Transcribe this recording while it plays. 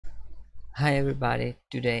Hi everybody,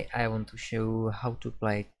 today I want to show you how to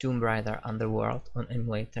play Tomb Raider Underworld on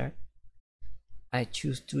emulator. I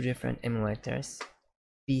choose two different emulators,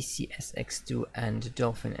 PCSX2 and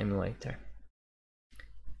Dolphin Emulator.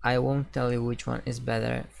 I won't tell you which one is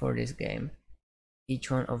better for this game. Each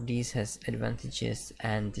one of these has advantages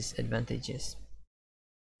and disadvantages.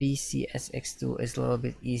 PCSX2 is a little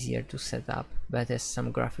bit easier to set up, but has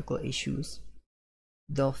some graphical issues.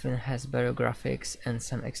 Dolphin has better graphics and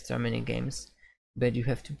some extra minigames, but you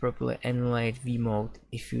have to properly emulate Wii Remote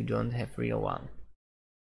if you don't have real one.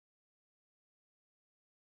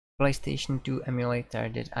 PlayStation 2 emulator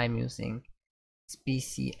that I'm using is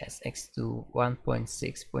PCSX2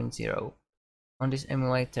 1.6.0. On this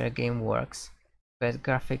emulator game works, but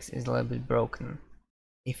graphics is a little bit broken.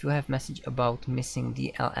 If you have message about missing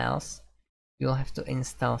DLLs, you'll have to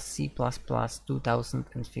install C++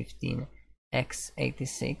 2015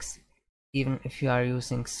 x86 even if you are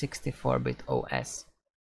using 64-bit OS.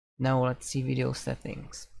 Now let's see video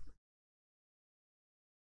settings.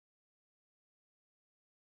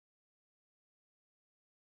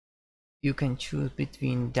 You can choose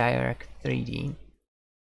between Direct 3D.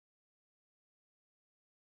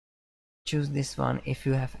 Choose this one if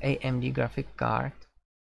you have AMD graphic card,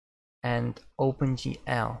 and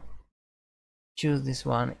OpenGL. Choose this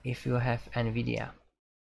one if you have NVIDIA.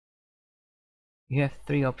 You have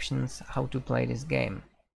three options how to play this game.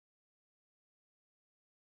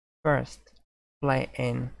 First, play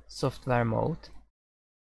in software mode.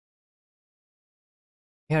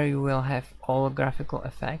 Here you will have all graphical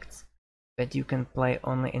effects, but you can play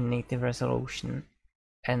only in native resolution,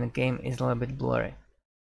 and the game is a little bit blurry.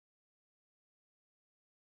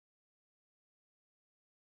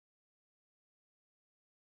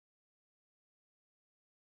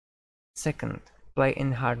 Second, play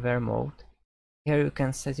in hardware mode. Here you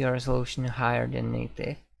can set your resolution higher than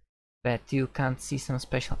native, but you can't see some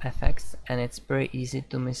special effects and it's very easy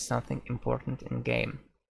to miss something important in game.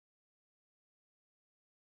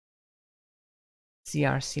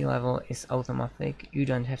 CRC level is automatic, you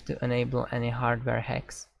don't have to enable any hardware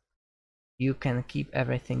hacks. You can keep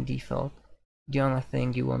everything default. The only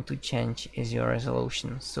thing you want to change is your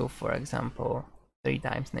resolution, so for example 3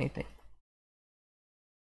 times native.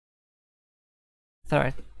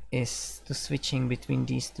 Third is to switching between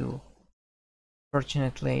these two.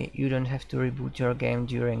 Fortunately, you don't have to reboot your game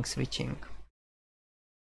during switching.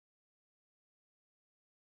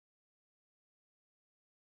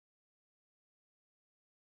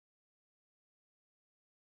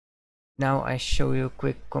 Now I show you a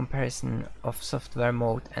quick comparison of software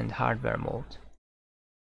mode and hardware mode.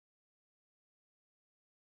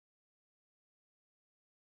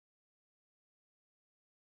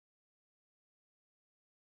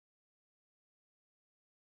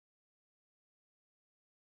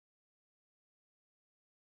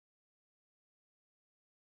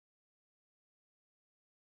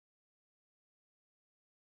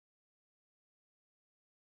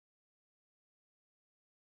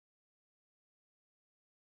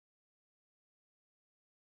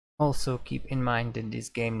 Also keep in mind that this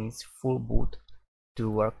game needs full boot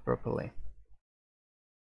to work properly.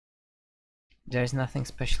 There is nothing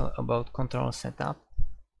special about control setup.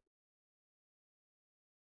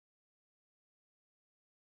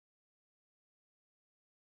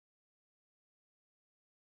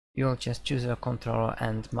 You'll just choose a controller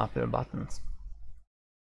and map your buttons.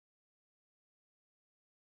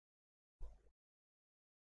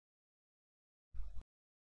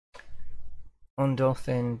 On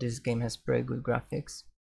Dolphin, this game has pretty good graphics.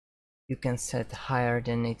 You can set higher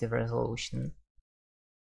than native resolution.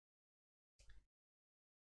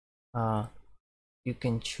 You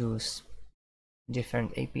can choose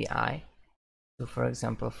different API. So for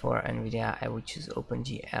example, for NVIDIA I would choose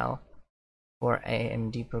OpenGL, for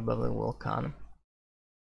AMD probably Vulkan.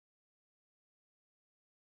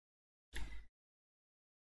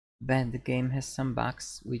 But the game has some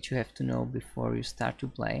bugs which you have to know before you start to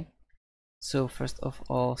play. So first of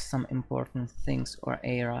all, some important things or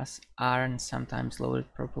eras aren't sometimes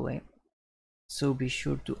loaded properly. So be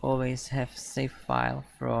sure to always have save file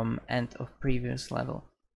from end of previous level,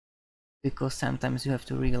 because sometimes you have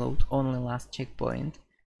to reload only last checkpoint,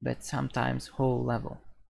 but sometimes whole level.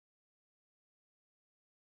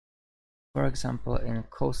 For example, in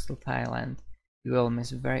coastal Thailand, you will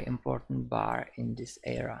miss a very important bar in this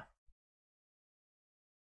era.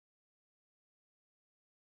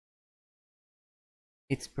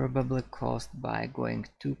 It's probably caused by going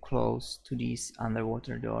too close to these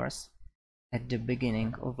underwater doors at the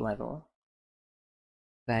beginning of level,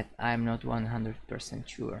 but I'm not 100%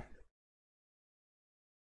 sure.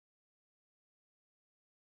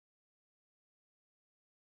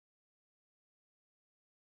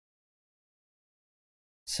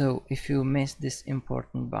 So if you miss this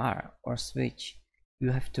important bar or switch,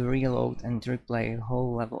 you have to reload and replay the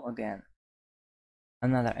whole level again.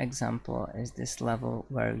 Another example is this level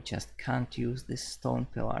where you just can't use this stone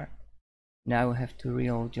pillar. Now you have to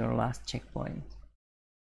reload your last checkpoint.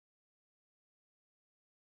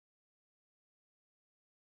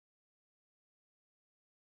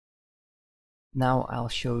 Now I'll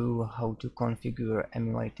show you how to configure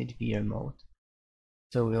Emulated Wii Remote.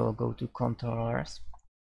 So we'll go to Controllers,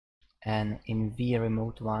 and in Wii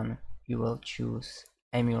Remote 1 you will choose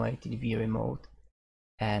Emulated Wii Remote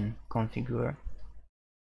and Configure.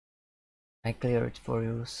 I clear it for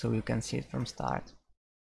you so you can see it from start.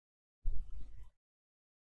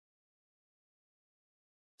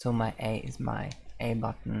 So my A is my A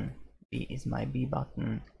button, B is my B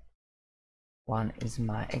button, 1 is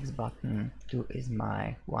my X button, 2 is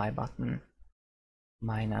my Y button,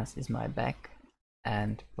 minus is my back,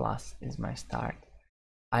 and plus is my start.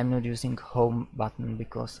 I'm not using home button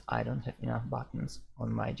because I don't have enough buttons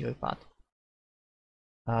on my joypad.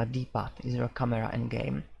 D-pad is your camera and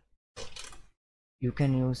game. You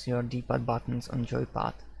can use your D-pad buttons on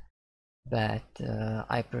joypad, but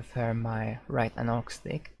I prefer my right analog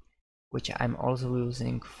stick, which I'm also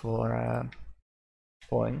using for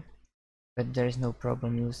point, but there is no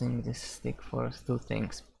problem using this stick for two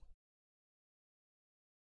things.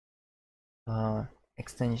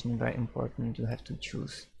 Extension very important, you have to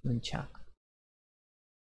choose Nunchuk.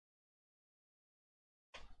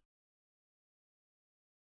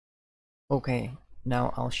 Okay,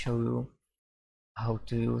 now I'll show you how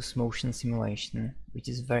to use motion simulation, which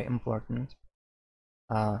is very important.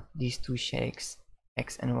 These two shakes,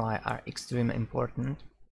 X and Y, are extremely important.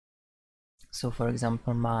 So for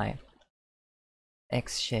example, my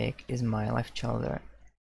X shake is my left shoulder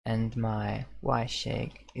and my Y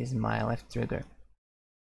shake is my left trigger.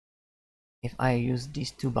 If I use these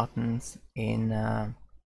two buttons in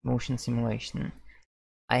motion simulation,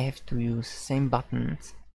 I have to use same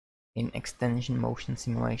buttons in extension motion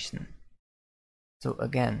simulation. So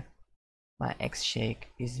again, my X shake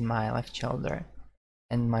is my left shoulder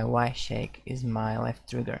and my Y shake is my left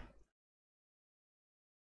trigger.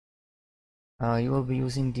 You will be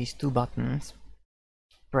using these two buttons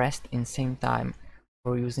pressed in same time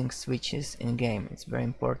for using switches in game. It's very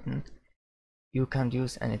important. You can't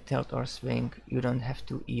use any tilt or swing, you don't have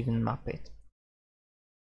to even map it.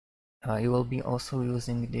 You will be also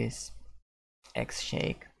using this X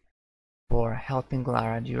shake for helping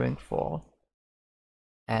Lara during fall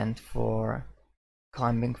and for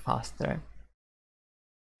climbing faster,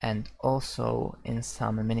 and also in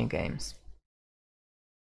some minigames.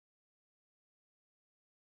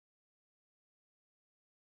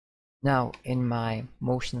 Now in my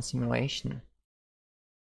motion simulation,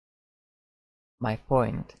 my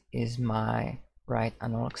point is my right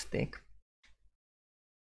analog stick.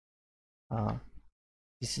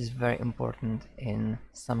 This is very important in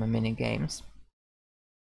some minigames.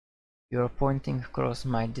 Your pointing cross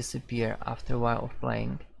might disappear after a while of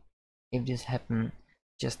playing. If this happens,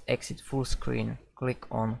 just exit full screen, click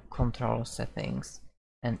on Control Settings,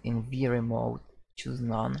 and in Wii Remote choose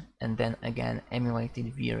None, and then again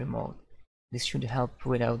Emulated Wii Remote. This should help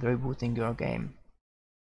without rebooting your game.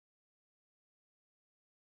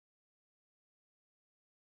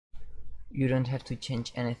 You don't have to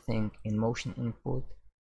change anything in motion input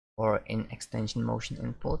or in extension motion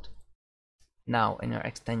input. Now in your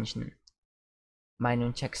extension, my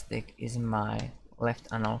nunchuck stick is my left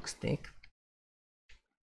analog stick.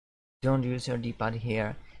 Don't use your D-pad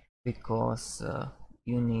here because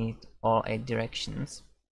you need all 8 directions.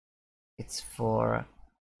 It's for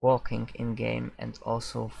walking in game and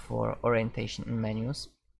also for orientation in menus.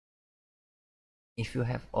 If you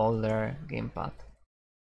have older gamepad,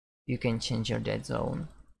 you can change your dead zone.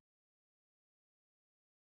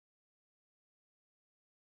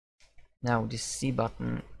 Now this C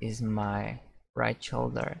button is my right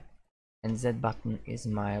shoulder and Z button is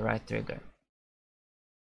my right trigger.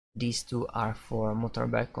 These two are for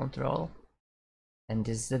motorbike control, and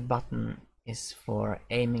this Z button is for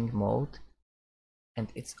aiming mode,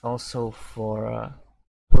 and it's also for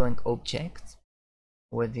pulling objects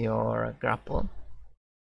with your grapple,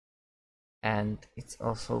 and it's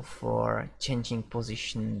also for changing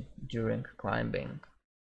position during climbing.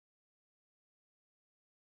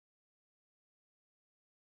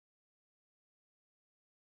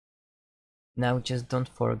 Now just don't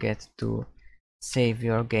forget to save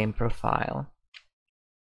your game profile.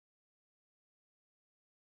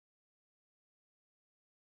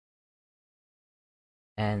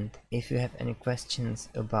 And if you have any questions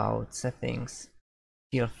about settings,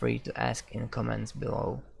 feel free to ask in comments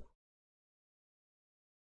below.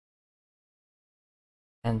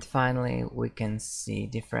 And finally, we can see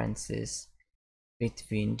differences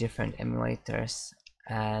between different emulators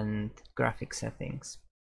and graphic settings.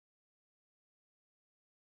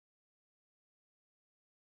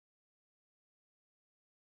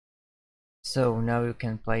 So now you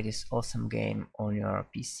can play this awesome game on your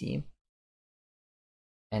PC,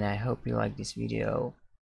 and I hope you like this video.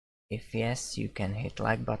 If yes, you can hit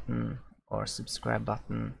like button or subscribe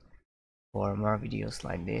button for more videos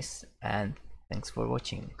like this, and thanks for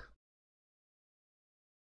watching.